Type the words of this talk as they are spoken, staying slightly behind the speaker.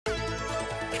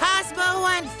Cozmo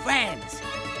and Friends.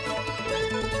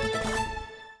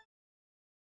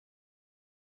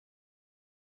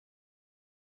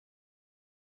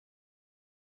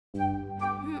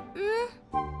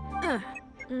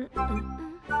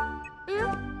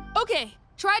 Okay,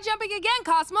 try jumping again,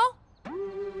 Cosmo.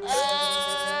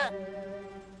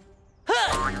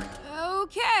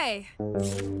 Okay.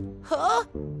 Huh?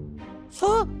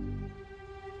 Huh?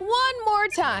 One more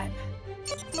time.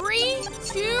 3,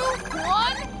 2,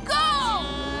 1, go!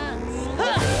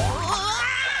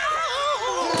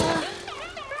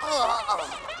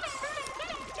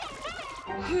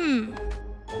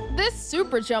 This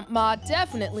super jump mod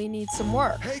definitely needs some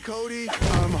work. Hey, Cody,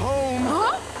 I'm home.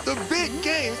 Huh? The big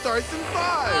game starts in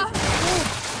 5.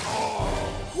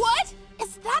 What?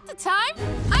 Is that the time?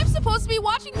 I'm supposed to be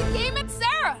watching the game at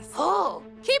Sarah's. Oh.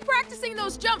 Keep practicing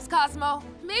those jumps, Cosmo.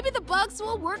 Maybe the bugs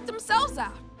will work themselves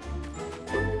out.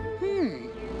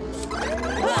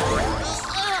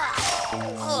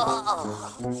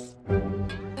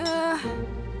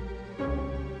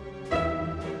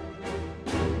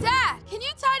 Dad, can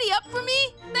you tidy up for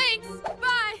me? Thanks.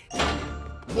 Bye.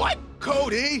 What?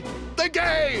 Cody? The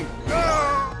game!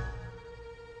 Ah!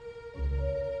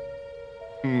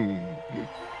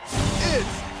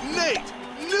 It's Nate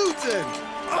Newton!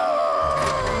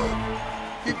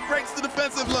 Ah! He breaks the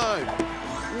defensive line.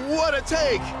 What a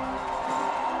take!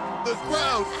 The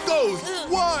crowd goes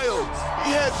wild.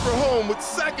 He heads for home with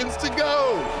seconds to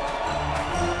go.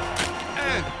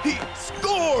 And he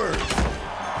scores!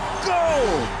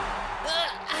 Goal!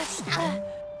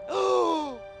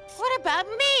 What about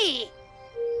me?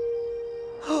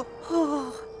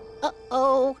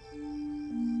 Uh-oh.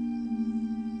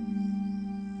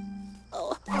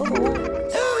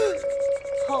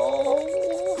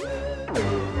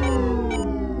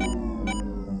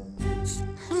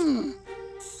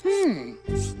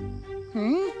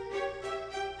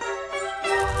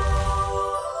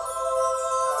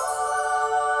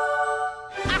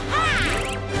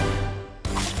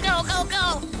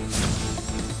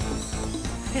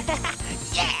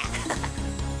 Yeah!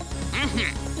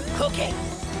 Okay.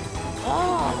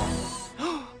 Oh.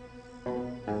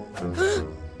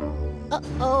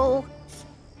 Uh-oh.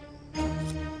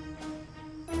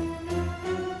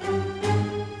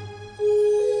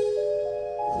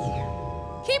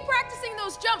 Keep practicing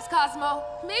those jumps, Cosmo.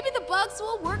 Maybe the bugs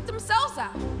will work themselves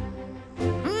out.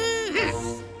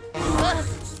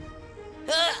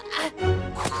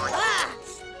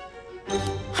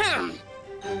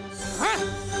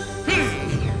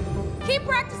 Keep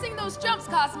practicing those jumps,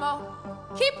 Cosmo.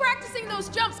 Keep practicing those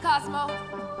jumps, Cosmo.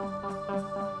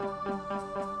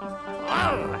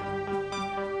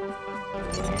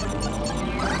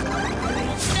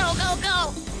 Go, go,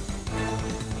 go!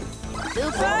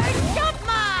 Super jump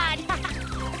mod!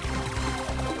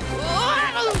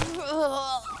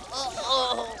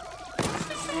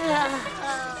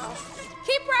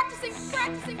 Keep practicing,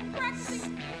 practicing,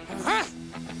 practicing.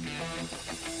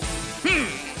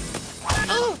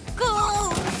 Oh, go!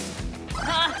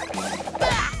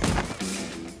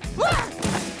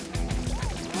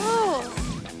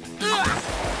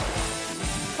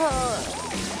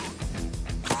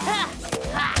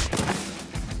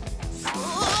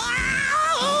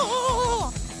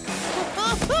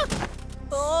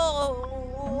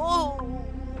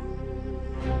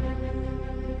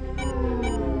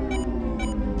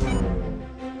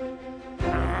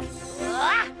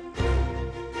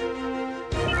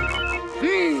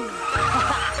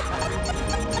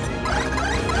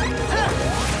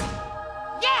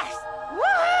 Yes!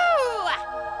 Woohoo!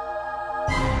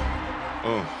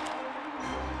 Oh.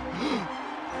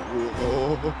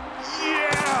 Whoa.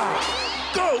 Yeah!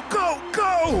 Go, go,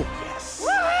 go!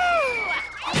 Woohoo!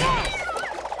 Yes!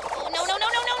 Oh, no, no, no,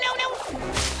 no, no, no, no!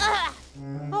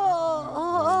 Oh.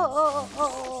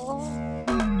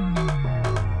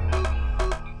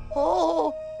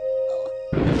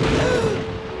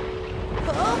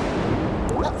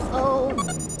 Uh-oh.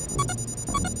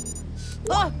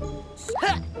 Oh.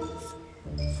 Ha.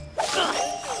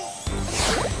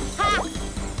 Ha.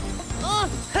 Oh.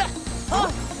 Ha. Oh.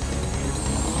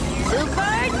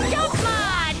 Super jump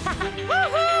mod!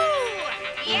 Woohoo!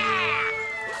 Yeah!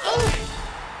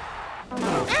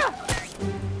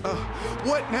 Ow.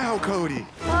 What now, Cody?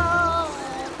 Oh.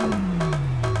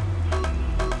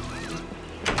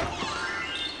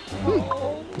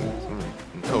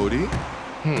 Cody?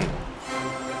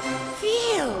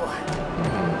 Phew.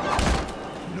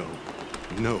 No,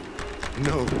 no,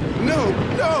 no, no, no,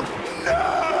 no!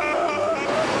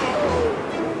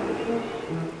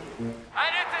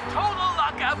 And it's a total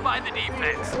lockout by the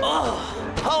defense. Oh,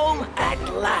 home at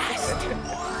last.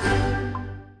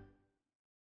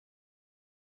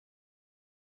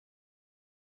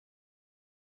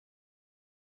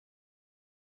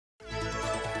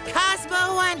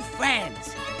 Cozmo and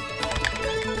Friends.